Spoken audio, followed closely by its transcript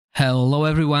Hello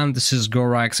everyone, this is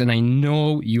Gorax, and I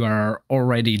know you are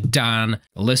already done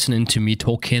listening to me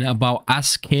talking about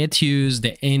Ascetius,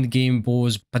 the endgame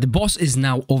boss, but the boss is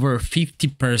now over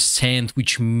 50%,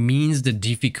 which means the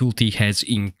difficulty has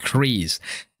increased.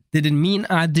 Did it mean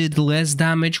I did less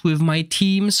damage with my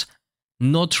teams?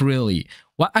 Not really.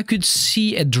 Well, I could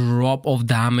see a drop of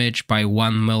damage by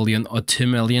 1 million or 2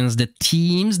 millions. The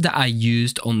teams that I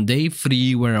used on day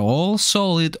 3 were all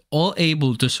solid, all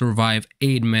able to survive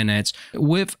 8 minutes,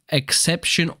 with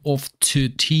exception of 2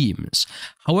 teams.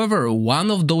 However, one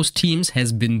of those teams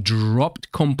has been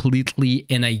dropped completely,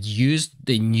 and I used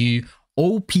the new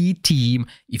OP team.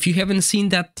 If you haven't seen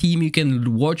that team, you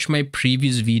can watch my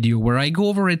previous video where I go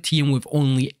over a team with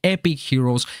only epic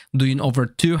heroes doing over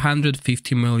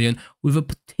 250 million with a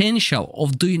potential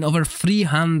of doing over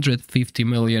 350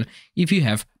 million if you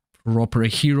have proper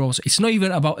heroes. It's not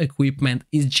even about equipment,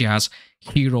 it's just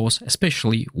heroes,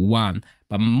 especially one,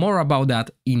 but more about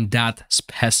that in that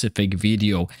specific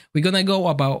video. We're gonna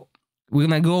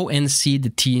go and see the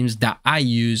teams that I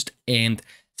used and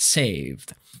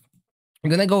saved. I'm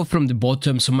gonna go from the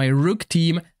bottom. So my Rook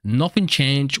team, nothing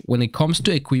changed when it comes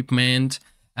to equipment.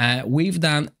 We've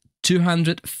done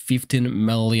 215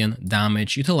 million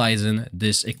damage utilizing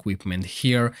this equipment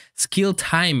here. Skill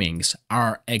timings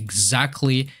are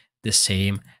exactly the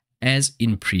same as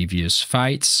in previous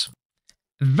fights.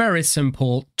 Very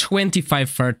simple,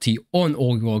 25-30 on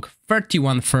Ogog,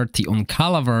 31-30 on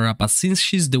Calavera, but since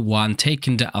she's the one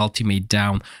taking the ultimate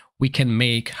down, we can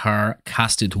make her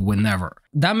cast it whenever.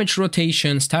 Damage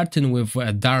rotation starting with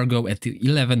Dargo at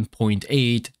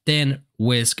 11.8, then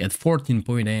Whisk at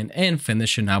 14.8, and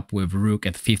finishing up with Rook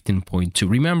at 15.2.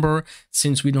 Remember,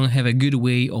 since we don't have a good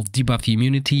way of debuff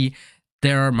immunity,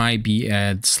 there might be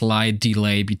a slight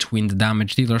delay between the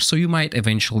damage dealers, so you might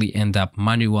eventually end up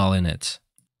manual in it.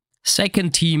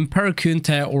 Second team,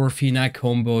 Perkunta Orfina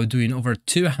combo doing over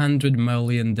 200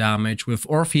 million damage with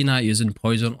Orfina using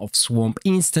Poison of Swamp,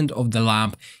 Instant of the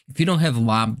Lamp. If you don't have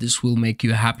Lamp, this will make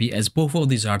you happy as both of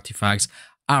these artifacts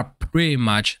are pretty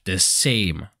much the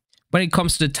same. When it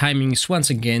comes to the timings, once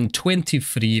again,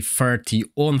 23-30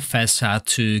 on Fessa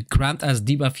to grant us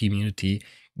debuff immunity,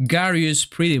 Garius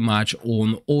pretty much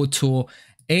on auto,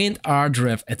 and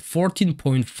Ardref at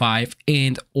 14.5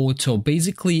 and auto.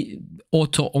 Basically,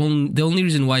 auto on the only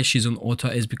reason why she's on auto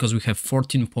is because we have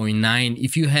 14.9.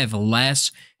 If you have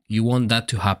less, you want that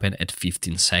to happen at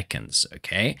 15 seconds,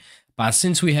 okay? But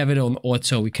since we have it on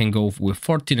auto, we can go with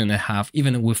 14.5,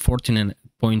 even with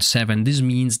 14.7. This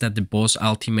means that the boss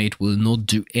ultimate will not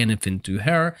do anything to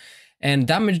her. And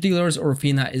damage dealers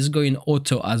Orfina is going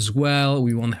auto as well.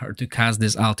 We want her to cast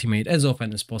this ultimate as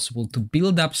often as possible to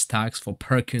build up stacks for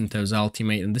Perkunta's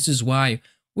ultimate, and this is why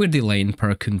we're delaying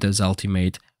Perkunta's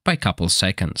ultimate by a couple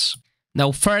seconds.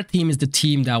 Now, third team is the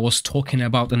team that I was talking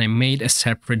about, and I made a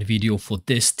separate video for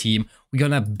this team. We're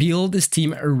gonna build this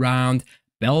team around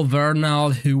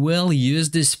Belvernal, who will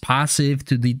use this passive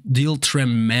to deal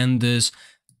tremendous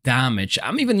damage.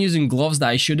 I'm even using gloves that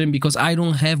I shouldn't because I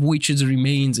don't have Witch's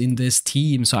Remains in this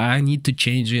team, so I need to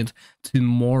change it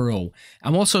tomorrow.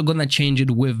 I'm also gonna change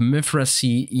it with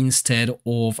Mithracy instead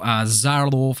of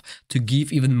Zarlov to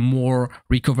give even more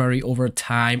recovery over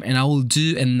time, and I will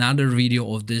do another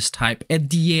video of this type at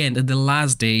the end, at the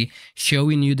last day,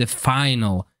 showing you the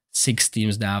final 6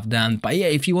 teams that I've done. But yeah,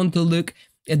 if you want to look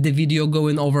at the video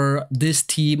going over this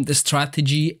team, the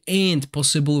strategy and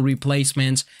possible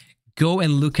replacements, go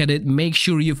and look at it. Make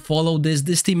sure you follow this.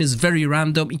 This team is very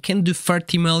random. It can do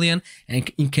 30 million and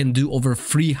it can do over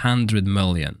 300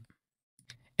 million.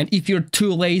 And if you're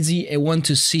too lazy and want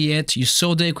to see it, you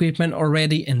saw the equipment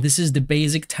already, and this is the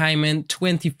basic timing.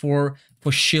 24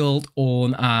 for shield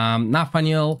on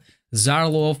Nathaniel,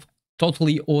 Zarlov,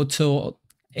 totally auto,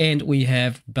 and we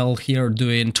have Belle here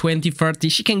doing 20-30.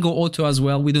 She can go auto as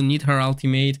well. We don't need her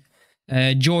ultimate.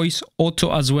 Joyce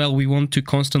auto as well. We want to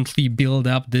constantly build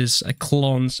up these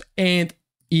clones, and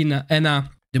in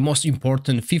Anna, the most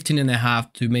important,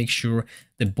 15.5 to make sure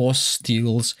the boss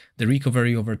steals the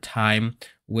recovery over time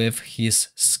with his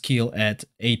skill at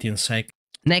 18 seconds.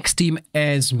 Next team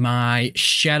is my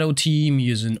shadow team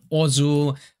using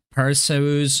Ozul,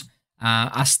 Perseus,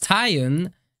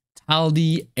 Astaion,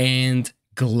 Taldi, and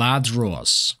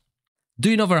Gladros,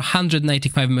 doing over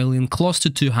 195 million, close to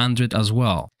 200 as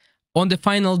well. On the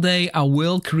final day, I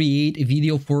will create a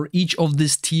video for each of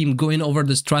this team going over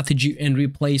the strategy and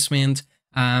replacement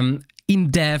in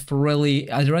depth, really.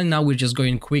 Right now, we're just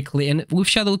going quickly. And with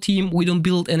Shadow Team, we don't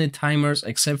build any timers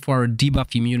except for our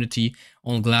debuff immunity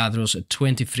on Gladros at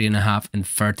 23.5 and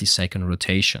 30-second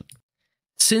rotation.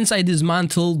 Since I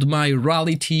dismantled my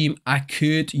rally team, I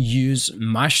could use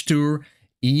Mashtur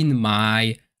in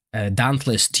my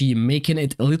Dauntless team, making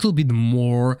it a little bit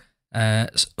more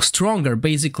stronger,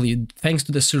 basically, thanks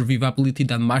to the survivability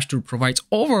that Mashtur provides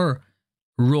over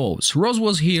Rose. Rose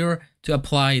was here to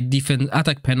apply defense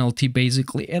attack penalty,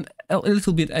 basically, and a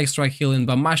little bit extra healing,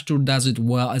 but Mashtur does it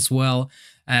well as well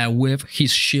with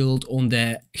his shield on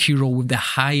the hero with the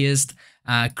highest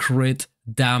crit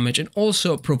damage, and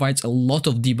also provides a lot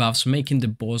of debuffs, making the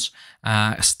boss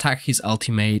stack his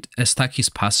ultimate, stack his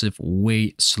passive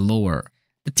way slower.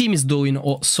 The team is doing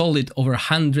solid over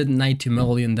 190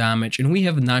 million damage, and we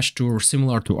have Nashtur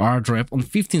similar to Ardrep on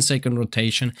 15-second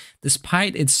rotation.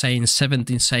 Despite it saying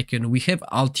 17-second, we have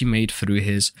ultimate through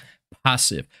his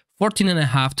passive.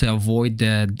 14.5 to avoid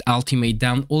the ultimate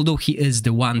down, although he is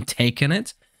the one taking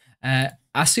it.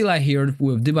 Asila here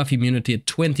with debuff immunity at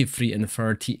 23 and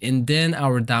 30, and then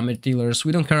our damage dealers,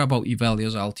 we don't care about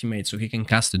Ivelio's ultimate, so he can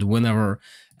cast it whenever.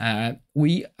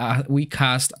 We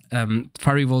cast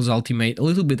Farivol's ultimate a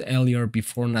little bit earlier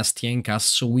before Nastienka's,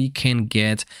 so we can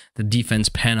get the defense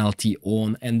penalty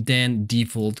on and then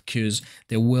default, because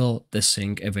they will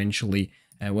desync eventually,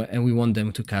 and we want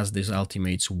them to cast these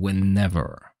ultimates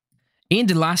whenever. In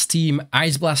the last team,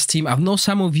 Ice Blast team, I know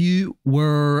some of you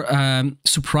were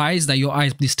surprised that your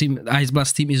Ice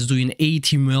Blast team is doing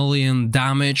 80 million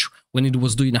damage when it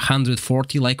was doing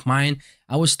 140 like mine.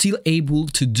 I was still able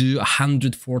to do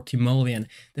 140 million.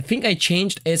 The thing I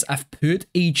changed is I've put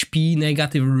HP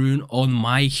negative rune on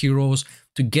my heroes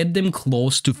to get them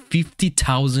close to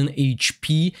 50,000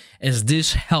 HP, as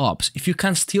this helps. If you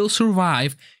can still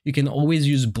survive, you can always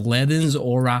use Bleden's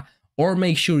aura, or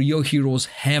make sure your heroes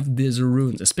have these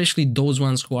runes, especially those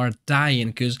ones who are dying,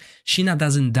 because Sheena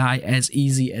doesn't die as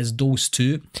easy as those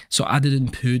two, so I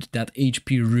didn't put that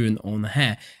HP rune on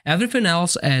her. Everything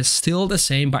else is still the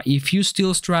same, but if you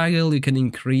still struggle, you can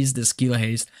increase the skill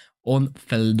haste on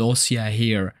Feldosia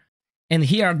here. And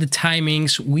here are the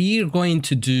timings. We're going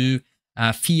to do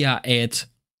Fia at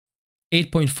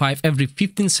 8.5 every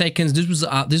 15 seconds.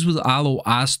 This will allow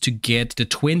us to get the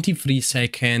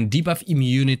 23-second debuff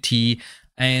immunity,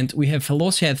 and we have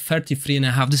Felocia at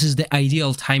 33.5. This is the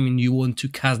ideal timing you want to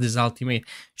cast this ultimate.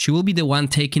 She will be the one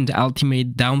taking the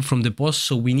ultimate down from the boss,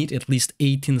 so we need at least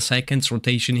 18 seconds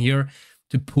rotation here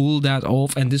to pull that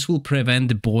off, and this will prevent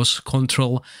the boss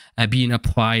control being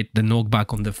applied, the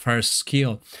knockback on the first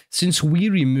skill. Since we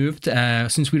reduced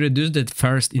the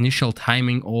first initial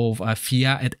timing of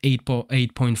Fia at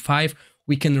 8.5,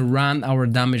 we can run our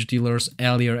damage dealers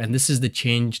earlier, and this is the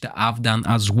change that I've done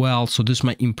as well, so this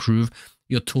might improve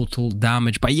your total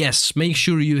damage. But yes, make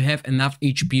sure you have enough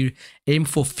HP, aim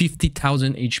for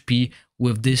 50,000 HP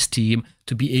with this team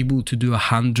to be able to do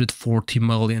 140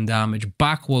 million damage,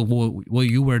 back what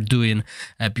you were doing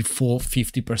before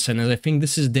 50%. And I think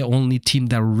this is the only team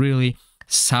that really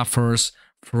suffers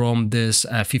from this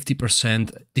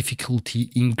 50%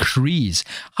 difficulty increase.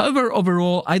 However,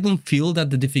 overall, I don't feel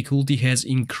that the difficulty has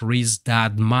increased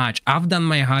that much. I've done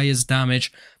my highest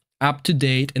damage up to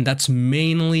date, and that's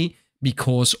mainly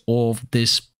because of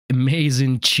this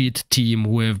amazing cheat team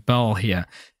with Bell here.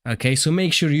 Okay, so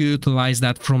make sure you utilize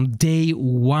that from day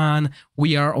one.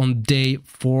 We are on day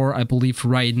 4, I believe,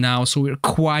 right now, so we're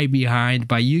quite behind.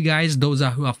 But you guys, those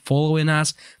who are following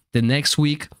us, the next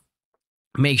week,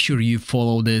 make sure you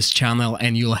follow this channel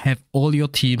and you'll have all your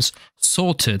teams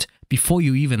sorted before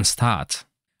you even start.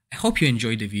 I hope you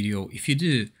enjoyed the video. If you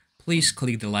do, please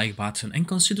click the like button and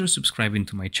consider subscribing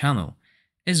to my channel.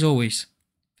 As always,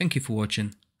 thank you for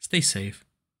watching. Stay safe.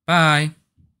 Bye.